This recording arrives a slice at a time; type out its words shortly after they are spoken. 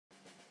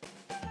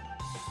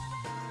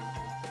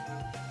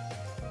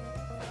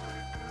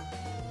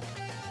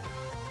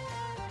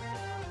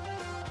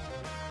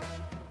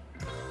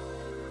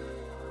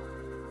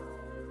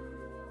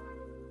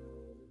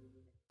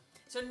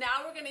So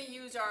now we're gonna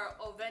use our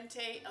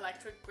Ovente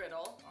electric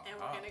griddle, and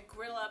we're gonna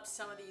grill up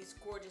some of these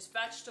gorgeous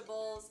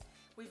vegetables.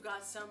 We've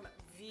got some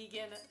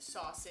vegan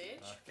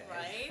sausage,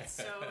 right?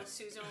 So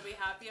Susan will be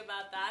happy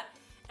about that.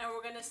 And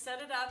we're gonna set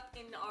it up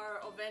in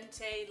our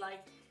Ovente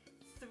like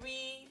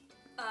 3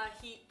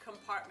 heat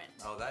compartment.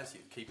 Oh, that's you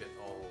keep it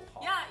all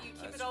hot. Yeah, you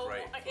keep that's it all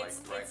great, hot.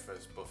 like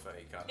breakfast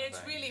buffet kind of thing.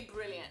 It's really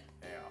brilliant.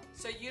 Yeah.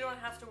 So you don't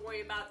have to worry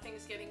about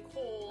things getting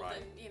cold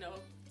and yucky.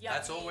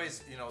 That's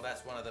always,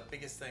 that's one of the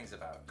biggest things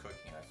about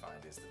cooking, I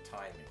find, is the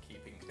timing,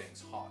 keeping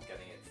things hot,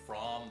 getting it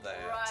from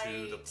there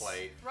to the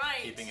plate,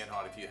 keeping it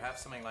hot. If you have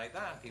something like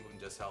that, people can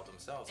just help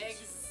themselves.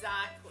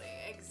 Exactly.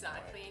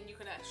 And you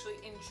can actually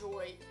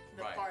enjoy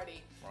the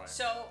party. Right.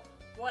 So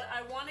what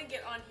I want to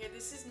get on here,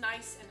 this is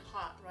nice and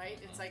hot, right?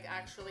 It's like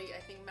actually, I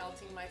think,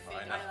 melting my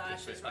fake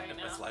eyelashes right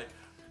now. It's like,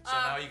 so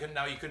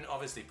now you can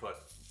obviously put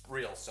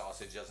real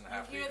sausage, doesn't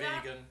have to be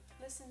vegan.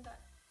 Listen to that.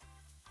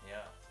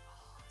 Yeah.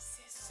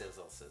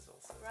 Sizzle. Sizzle.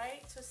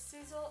 Right? So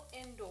sizzle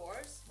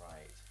indoors.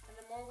 Right. And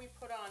the more we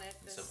put on it,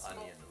 the some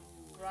onion.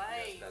 Ooh,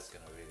 right. That's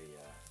gonna really.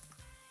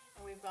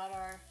 And we've got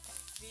our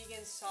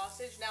vegan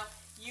sausage. Now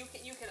you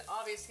can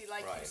obviously,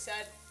 like you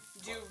said,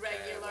 do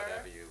regular.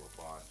 Whatever you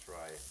want,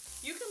 right?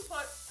 You can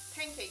put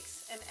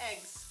pancakes and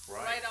eggs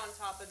right on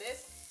top of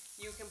this.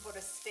 You can put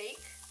a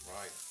steak.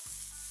 Right.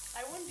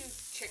 I wouldn't do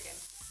chicken.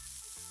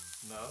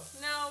 No?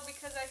 No,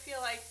 because I feel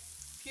like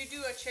if you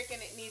do a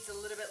chicken, it needs a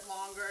little bit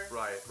longer.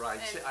 Right.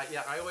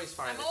 I always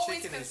find the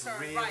chicken is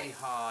really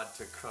hard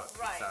to cook.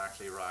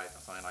 Exactly right.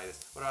 Something like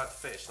this. What about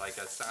fish?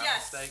 Like a salmon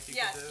steak you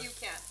can do? Yes, you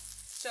can.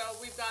 So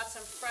we've got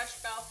some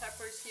fresh bell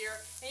peppers here.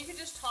 And you can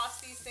just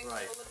toss these things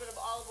with a little bit of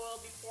olive oil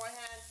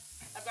beforehand.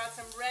 I've got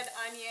some red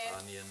onion.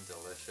 Onion,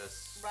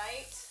 delicious.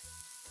 Right.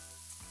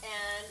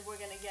 And we're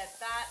going to get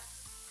that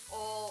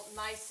all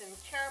nice and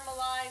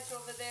caramelized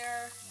over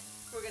there.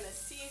 We're going to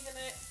season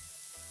it.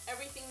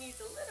 Everything needs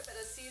a little bit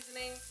of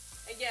seasoning.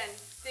 Again,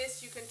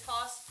 this you can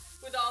toss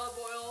with olive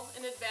oil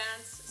in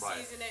advance,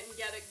 season it and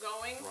get it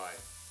going. Right.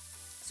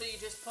 So you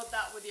just put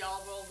that with the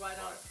olive oil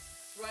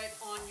right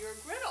on your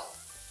griddle.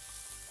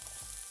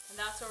 And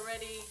that's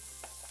already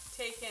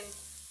taken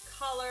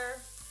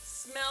color,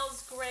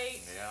 smells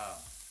great. Yeah.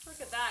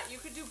 Look at that. You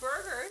could do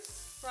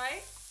burgers,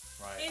 right?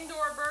 Right.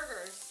 Indoor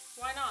burgers.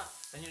 Why not?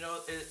 And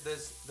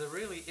there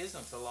really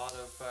isn't a lot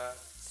of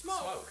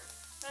smoke.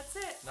 That's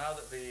it. Now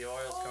that the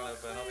oil's kind of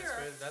been on its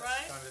way, that's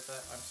kind of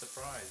I'm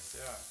surprised,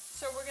 yeah.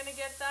 So we're gonna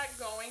get that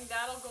going.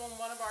 That'll go in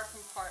one of our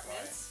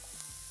compartments.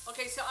 Right.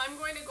 Okay, so I'm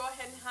going to go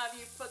ahead and have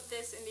you put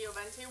this in the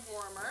Ovente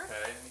warmer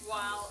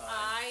while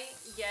I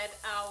get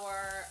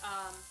our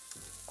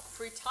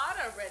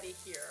frittata ready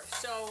here.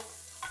 So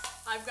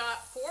I've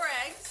got 4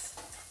 eggs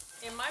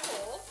in my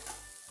bowl,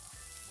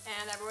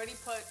 and I've already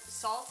put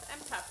salt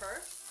and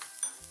pepper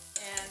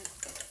and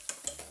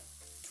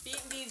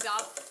beaten these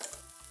up.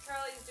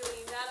 Charlie's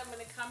doing that. I'm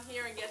going to come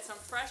here and get some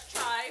fresh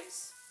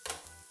chives.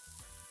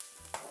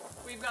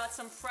 We've got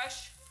some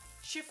fresh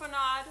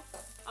chiffonade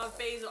of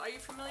basil. Are you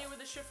familiar with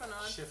the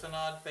chiffonade?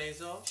 Chiffonade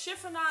basil?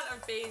 Chiffonade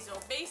of basil.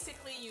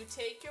 Basically, you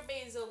take your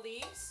basil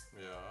leaves.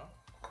 Yeah.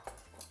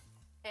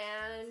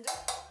 And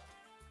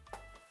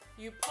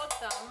you put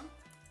them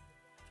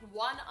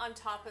one on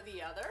top of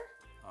the other.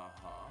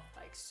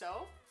 Like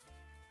so.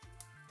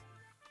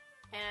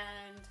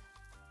 And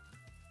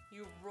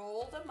you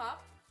roll them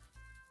up.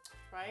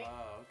 Right?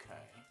 Oh,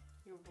 okay.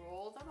 You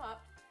roll them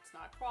up. It's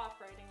not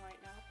cooperating right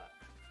now, but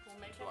we'll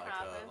make it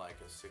happen. Like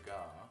a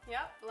cigar.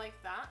 Yep, like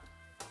that.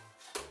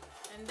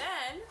 And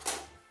then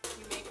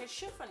you make a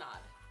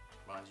chiffonade.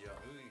 Mind you,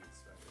 it's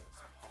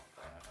hot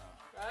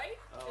there. Right?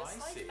 Oh, just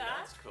I like see.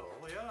 That. That's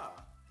cool. Yeah.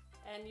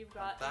 And you've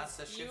got that's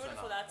a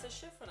beautiful. chiffonade. That's a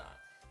chiffonade.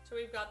 So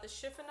we've got the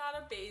chiffonade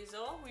of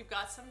basil. We've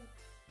got some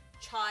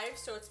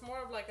chives, so it's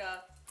more of like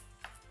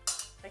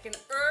an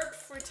herb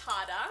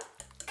frittata,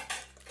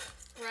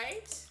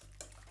 right?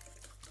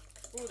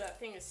 Ooh, that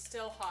thing is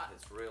still hot.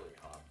 It's really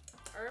hot.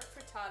 Herb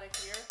frittata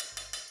here.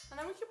 And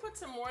then we can put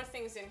some more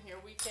things in here.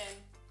 We can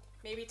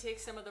maybe take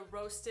some of the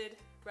roasted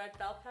red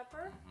bell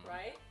pepper,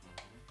 right?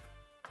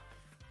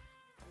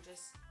 And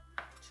just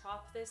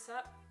chop this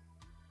up.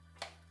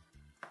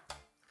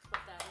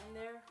 Put that in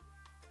there.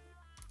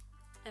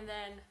 And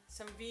then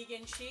some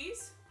vegan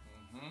cheese.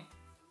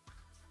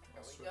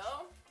 There we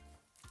go.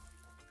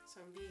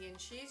 Some vegan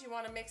cheese. You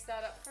want to mix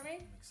that up for me?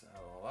 Mix that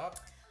all up.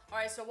 All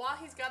right, so while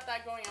he's got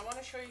that going, I want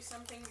to show you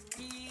something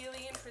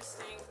really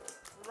interesting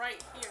right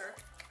here.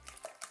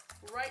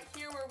 Right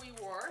here where we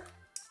were.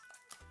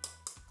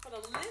 Put a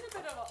little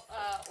bit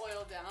of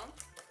oil down,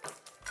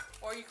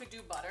 or you could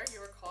do butter,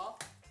 your call.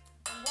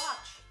 And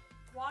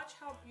watch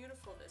how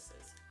beautiful this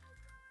is.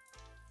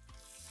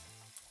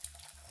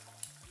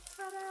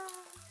 Ta-da!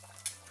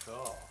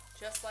 Cool.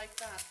 Just like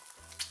that.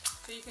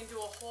 So you can do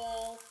a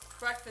whole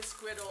breakfast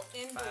griddle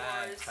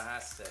indoors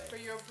for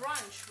your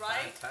brunch,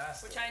 right?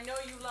 Fantastic. Which I know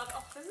you love.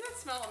 Oh, doesn't that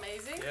smell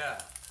amazing? Yeah.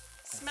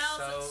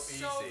 Smells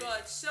so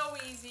good, so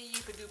easy.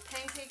 You could do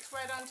pancakes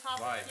right on top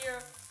of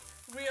here.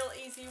 Real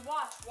easy.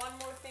 Watch, one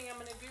more thing I'm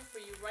gonna do for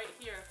you right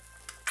here.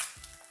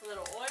 A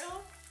little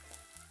oil.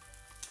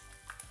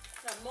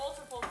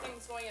 multiple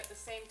things going at the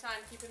same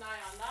time. Keep an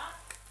eye on that.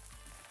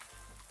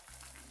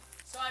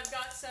 So I've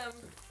got some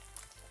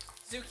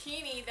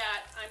zucchini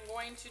that I'm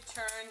going to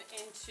turn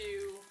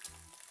into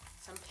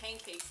some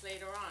pancakes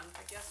later on.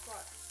 But guess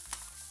what?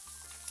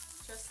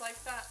 Just like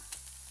that.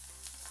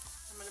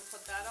 I'm going to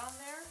put that on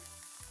there.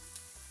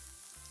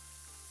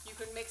 You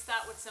can mix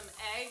that with some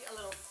egg, a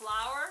little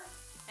flour,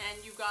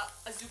 and you've got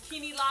a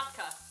zucchini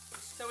latke.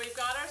 So we've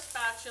got our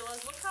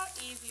spatulas. Look how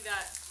easy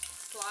that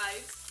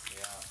slides.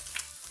 Yeah.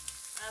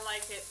 I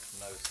like it.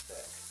 No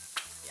stick.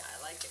 Yeah, I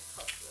like it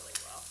cooked really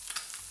well.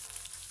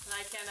 And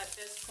I can, at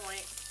this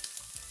point,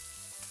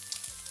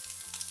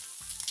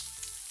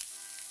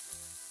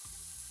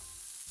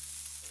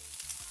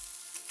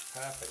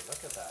 perfect.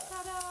 Look at that.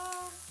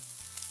 ta-da!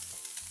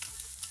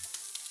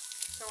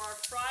 So our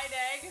fried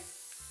egg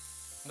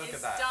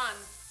is done.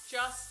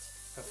 Just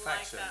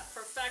perfection. Like that.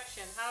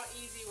 Perfection. How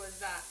easy was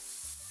that?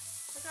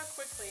 Look how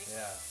quickly.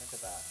 Yeah, look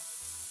at that.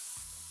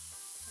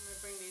 I'm going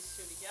to bring these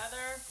two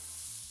together.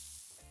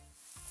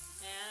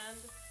 And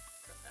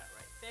put that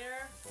right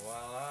there.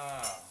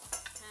 Voila.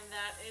 And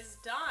that is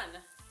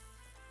done.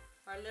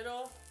 Our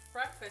little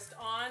breakfast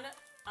on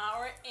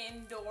our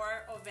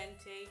indoor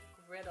Ovente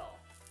griddle.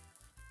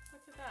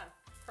 Look at that.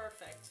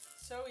 Perfect.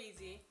 So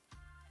easy.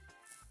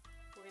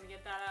 We're going to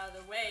get that out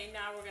of the way.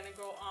 Now we're going to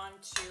go on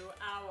to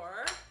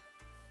our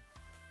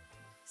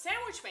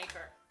sandwich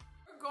maker.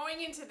 We're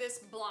going into this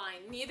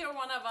blind. Neither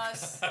one of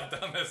us have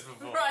done this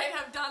before. Right,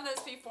 have done this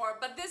before.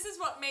 But this is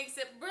what makes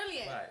it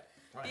brilliant. Right.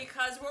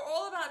 Because we're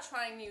all about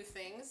trying new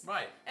things.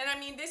 Right. And I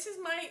mean, this is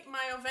my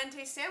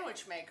Ovente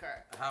sandwich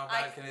maker. How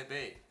bad can it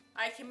be?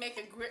 I can make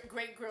a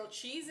great grilled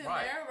cheese in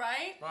there,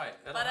 right? Right.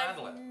 It'll but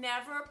handle I've it.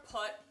 never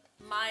put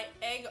my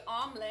egg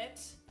omelet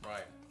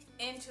right.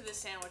 into the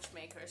sandwich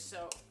maker.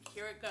 So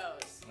here it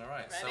goes. All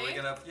right. Ready? So we're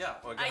gonna,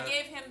 I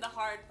gave him the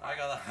hard part.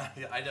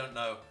 I don't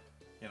know,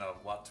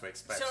 what to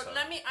expect. So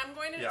I'm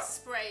going to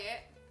spray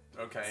it.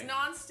 Okay. It's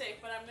non-stick,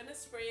 but I'm going to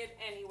spray it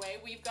anyway.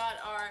 We've got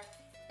our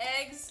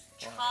eggs,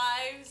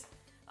 chives,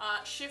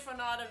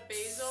 chiffonade of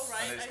basil,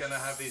 right? And it's going to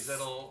have these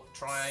little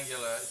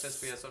triangular,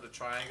 just be a sort of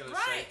triangular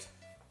shape.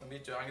 I'm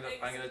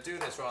going to do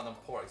this rather than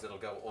pour it because it'll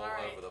go all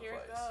over the here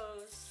place. It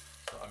goes.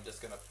 So I'm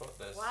just going to put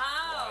this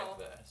like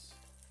this.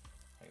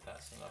 I think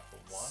that's enough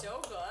for one.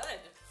 So good.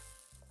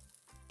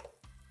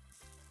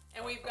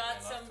 And we've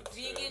got some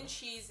vegan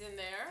cheese in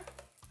there.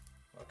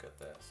 Look at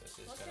this.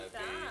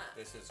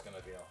 This is going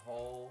to be a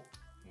whole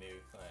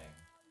new thing.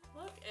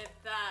 Look at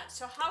that.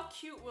 So how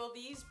cute will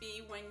these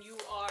be when you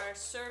are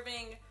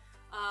serving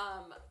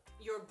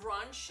your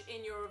brunch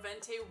in your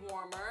Ovente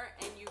warmer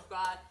and you've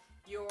got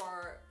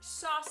your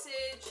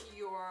sausage,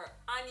 your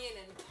onion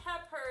and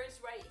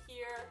peppers right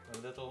here.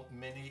 And little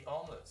mini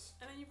omelets.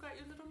 And then you've got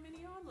your little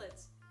mini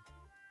omelets.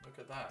 Look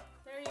at that.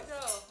 There you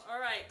go. All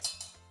right.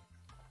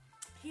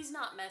 He's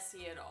not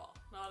messy at all.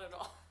 Not at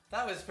all.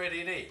 That was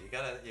pretty neat. You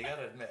gotta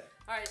admit.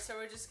 All right, so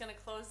we're just gonna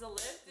close the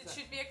lid. It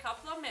should be a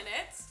couple of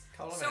minutes.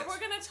 So we're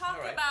gonna talk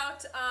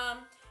about.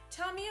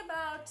 Tell me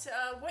about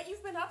what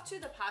you've been up to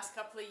the past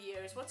couple of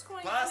years. What's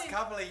going on? Past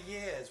couple of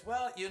years.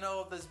 Well,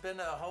 there's been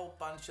a whole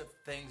bunch of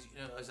things.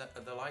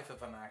 The life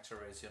of an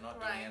actor is you're not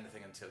doing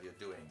anything until you're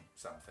doing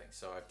something.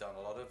 So I've done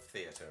a lot of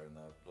theatre in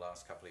the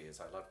last couple of years.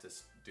 I love to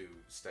do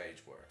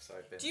stage work. So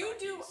I've been. Do you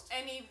do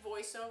any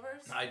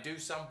voiceovers? I do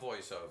some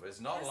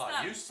voiceovers. Not a lot.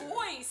 I used to.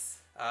 Voice.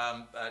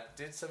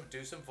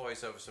 Do some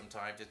voiceovers from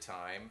time to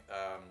time.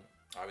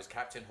 I was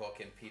Captain Hook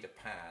in Peter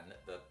Pan,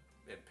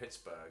 in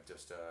Pittsburgh,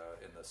 just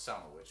in the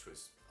summer, which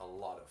was a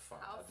lot of fun.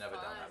 I've never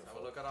done that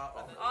before. Look at our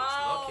omelet.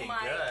 Oh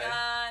my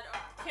God!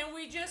 Can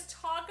we just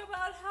talk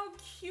about how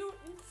cute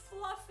and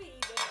fluffy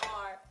they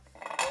are?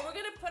 Well, we're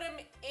gonna put them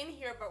in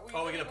here, but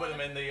we're gonna put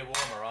them in the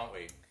warmer, aren't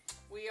we?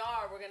 We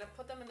are. We're gonna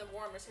put them in the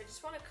warmer. So I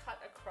just want to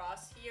cut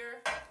across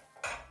here,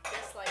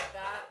 just like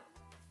that.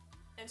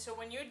 And so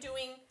when you're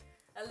doing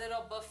a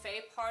little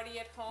buffet party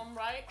at home,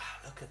 right?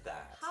 Wow, look at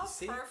that. How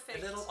perfect.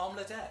 A little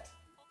omelette.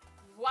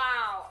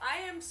 Wow, I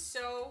am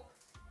so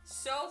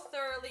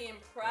thoroughly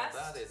impressed.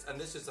 Well, that is, and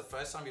this is the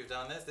first time you've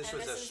done this. This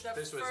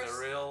was a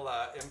real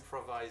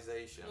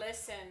improvisation.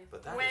 Listen,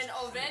 but when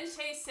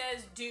Ovente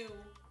says do,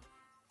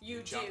 you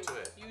do. Jump to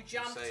it. You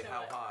jump to it. You say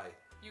how high.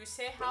 You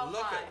say how high.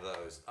 Look at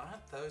those.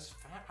 Aren't those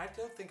fat? I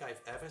don't think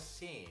I've ever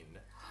seen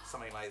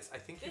something like this. I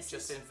think you've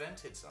just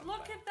invented something.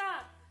 Look at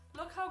that.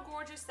 Look how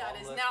gorgeous that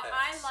is. Now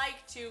I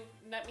like to,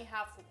 let me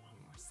have for one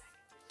more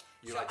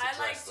second. I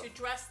like to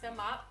dress them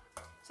up.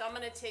 So I'm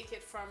gonna take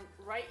it from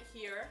right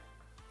here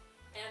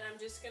and I'm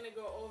just gonna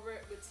go over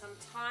it with some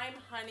thyme,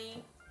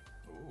 honey,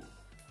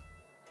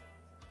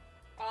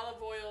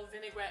 olive oil,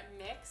 vinaigrette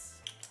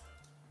mix.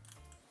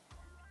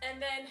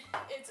 And then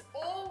it's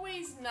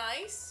always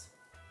nice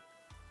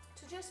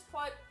to just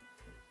put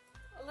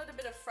a little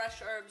bit of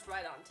fresh herbs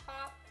right on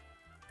top.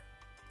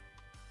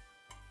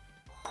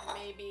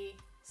 Maybe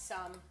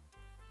some,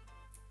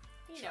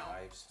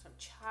 chives. Some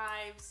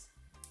chives.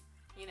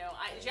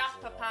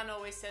 Jacques Pepin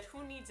always said,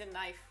 who needs a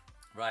knife?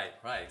 Right,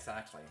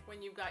 exactly.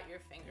 When you've got your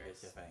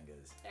fingers. Your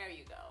fingers. There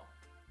you go.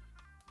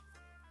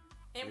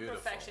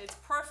 Imperfection. It's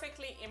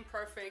perfectly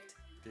imperfect.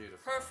 Beautiful.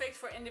 Perfect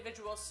for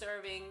individual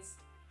servings,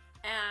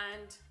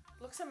 and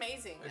looks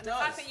amazing. It and does.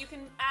 the fact that you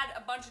can add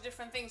a bunch of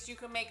different things. You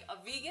can make a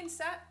vegan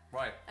set,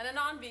 right, and a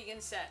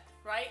non-vegan set,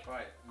 right?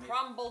 Right.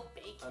 Crumbled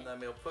bacon. And then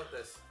we'll put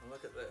this.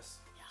 Look at this.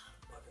 Yeah.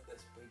 Look at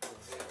this bacon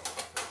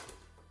here.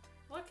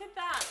 Look at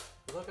that.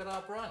 Look at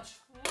our brunch.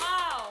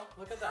 Wow.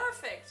 Look at that.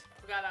 Perfect.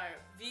 We got our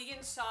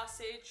vegan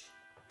sausage,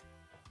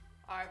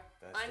 our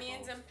Vegetables.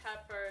 onions and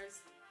peppers,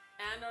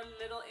 and our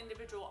little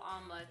individual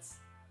omelets,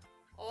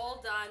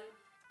 all done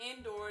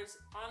indoors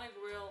on a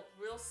grill.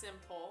 Real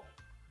simple,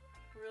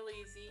 real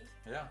easy,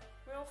 Yeah.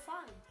 real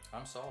fun.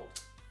 I'm sold.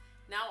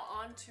 Now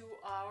on to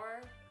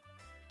our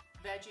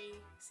veggie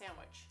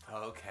sandwich.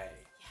 Okay.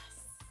 Yes.